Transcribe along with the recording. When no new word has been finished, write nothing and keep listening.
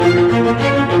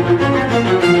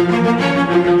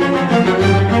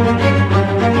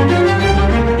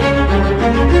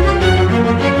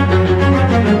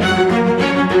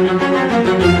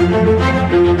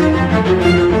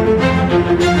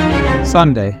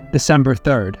Sunday, December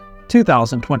 3rd,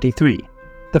 2023,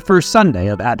 the first Sunday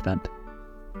of Advent.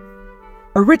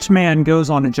 A rich man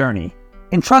goes on a journey,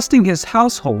 entrusting his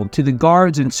household to the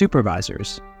guards and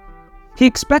supervisors. He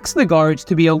expects the guards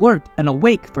to be alert and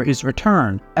awake for his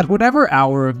return at whatever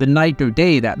hour of the night or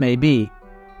day that may be.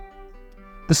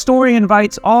 The story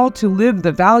invites all to live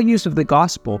the values of the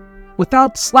gospel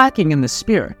without slacking in the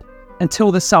spirit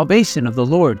until the salvation of the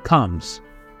Lord comes.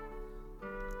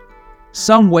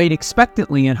 Some wait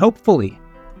expectantly and hopefully.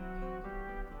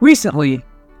 Recently,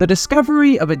 the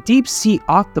discovery of a deep-sea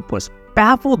octopus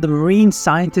baffled the marine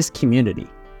scientist community.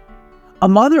 A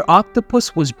mother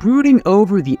octopus was brooding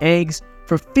over the eggs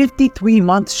for 53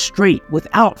 months straight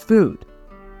without food.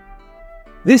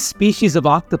 This species of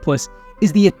octopus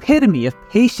is the epitome of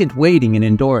patient waiting and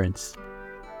endurance.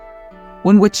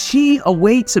 When what she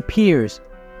awaits appears,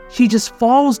 she just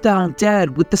falls down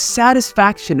dead with the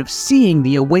satisfaction of seeing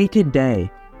the awaited day.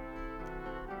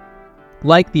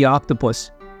 Like the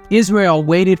octopus, Israel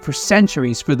waited for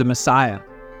centuries for the Messiah.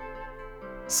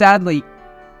 Sadly,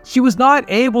 she was not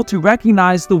able to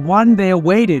recognize the one they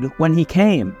awaited when he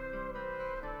came.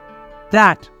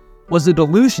 That was a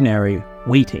delusionary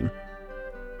waiting.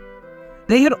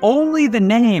 They had only the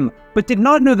name, but did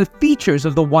not know the features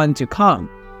of the one to come.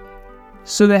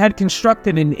 So they had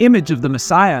constructed an image of the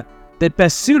Messiah that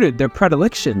best suited their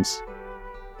predilections.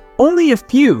 Only a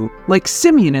few, like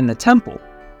Simeon in the temple,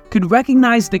 could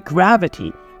recognize the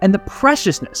gravity and the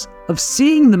preciousness of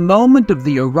seeing the moment of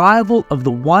the arrival of the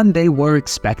one they were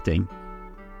expecting.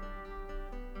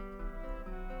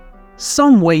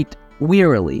 Some wait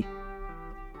wearily.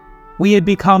 We had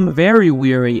become very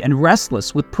weary and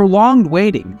restless with prolonged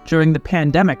waiting during the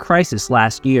pandemic crisis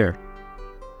last year.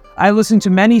 I listened to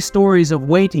many stories of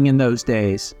waiting in those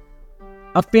days.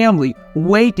 A family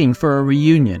waiting for a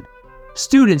reunion.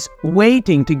 Students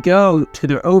waiting to go to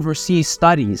their overseas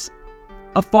studies.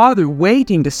 A father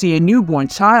waiting to see a newborn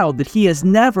child that he has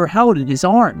never held in his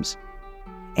arms.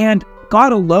 And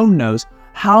God alone knows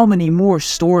how many more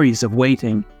stories of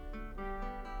waiting.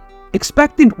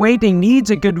 Expectant waiting needs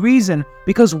a good reason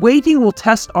because waiting will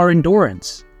test our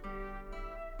endurance.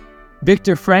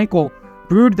 Viktor Frankl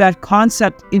brewed that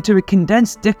concept into a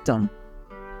condensed dictum.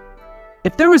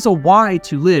 If there is a why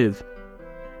to live,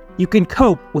 you can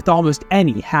cope with almost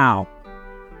any how.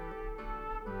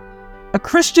 A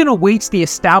Christian awaits the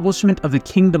establishment of the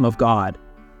kingdom of God.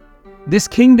 This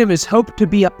kingdom is hoped to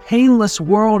be a painless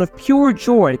world of pure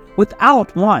joy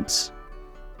without wants.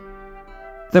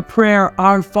 The prayer,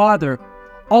 Our Father,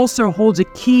 also holds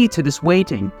a key to this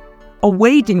waiting, a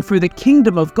waiting for the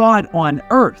kingdom of God on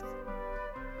earth.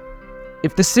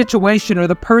 If the situation or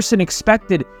the person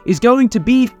expected is going to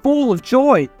be full of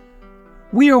joy,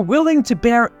 we are willing to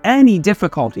bear any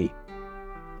difficulty.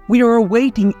 We are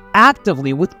awaiting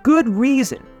actively with good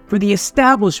reason for the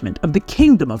establishment of the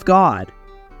kingdom of God.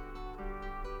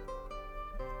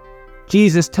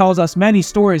 Jesus tells us many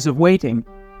stories of waiting.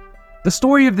 The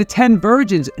story of the 10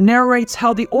 virgins narrates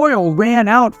how the oil ran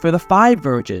out for the 5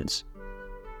 virgins.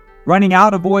 Running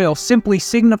out of oil simply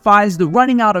signifies the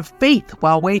running out of faith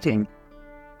while waiting.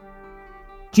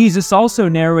 Jesus also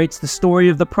narrates the story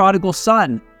of the prodigal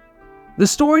son, the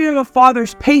story of a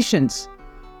father's patience,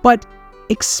 but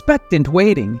expectant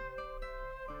waiting.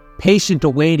 Patient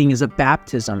awaiting is a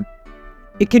baptism.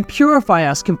 It can purify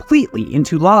us completely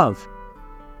into love.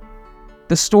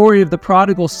 The story of the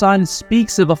prodigal son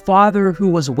speaks of a father who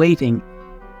was waiting.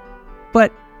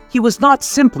 But he was not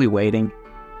simply waiting.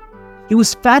 He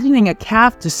was fattening a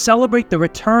calf to celebrate the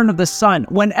return of the son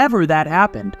whenever that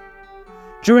happened.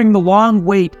 During the long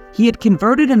wait, he had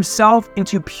converted himself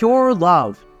into pure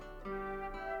love.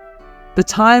 The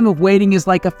time of waiting is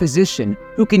like a physician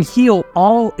who can heal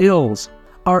all ills,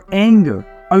 our anger,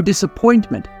 our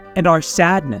disappointment, and our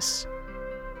sadness.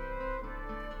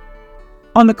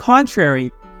 On the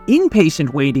contrary,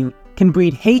 impatient waiting can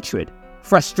breed hatred,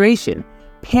 frustration,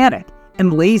 panic,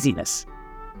 and laziness.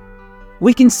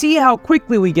 We can see how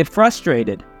quickly we get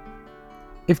frustrated.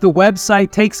 If the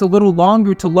website takes a little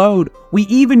longer to load, we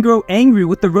even grow angry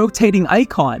with the rotating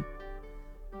icon.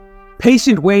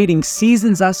 Patient waiting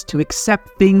seasons us to accept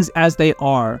things as they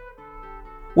are,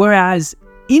 whereas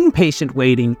impatient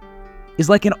waiting is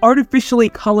like an artificially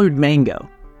colored mango.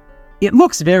 It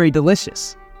looks very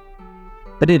delicious,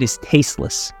 but it is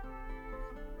tasteless.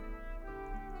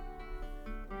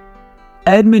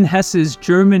 Edmund Hesse's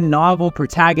German novel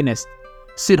protagonist,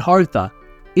 Siddhartha,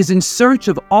 is in search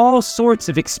of all sorts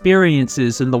of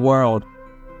experiences in the world.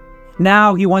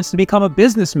 Now he wants to become a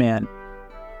businessman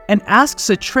and asks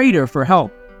a trader for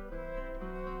help.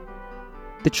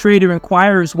 The trader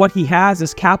inquires what he has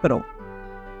as capital.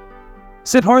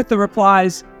 Siddhartha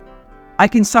replies, I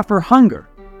can suffer hunger.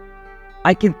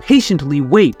 I can patiently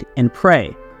wait and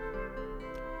pray.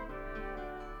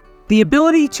 The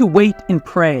ability to wait and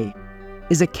pray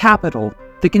is a capital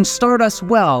that can start us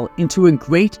well into a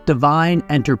great divine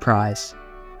enterprise.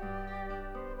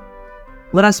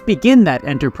 Let us begin that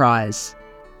enterprise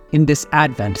in this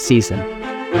Advent season.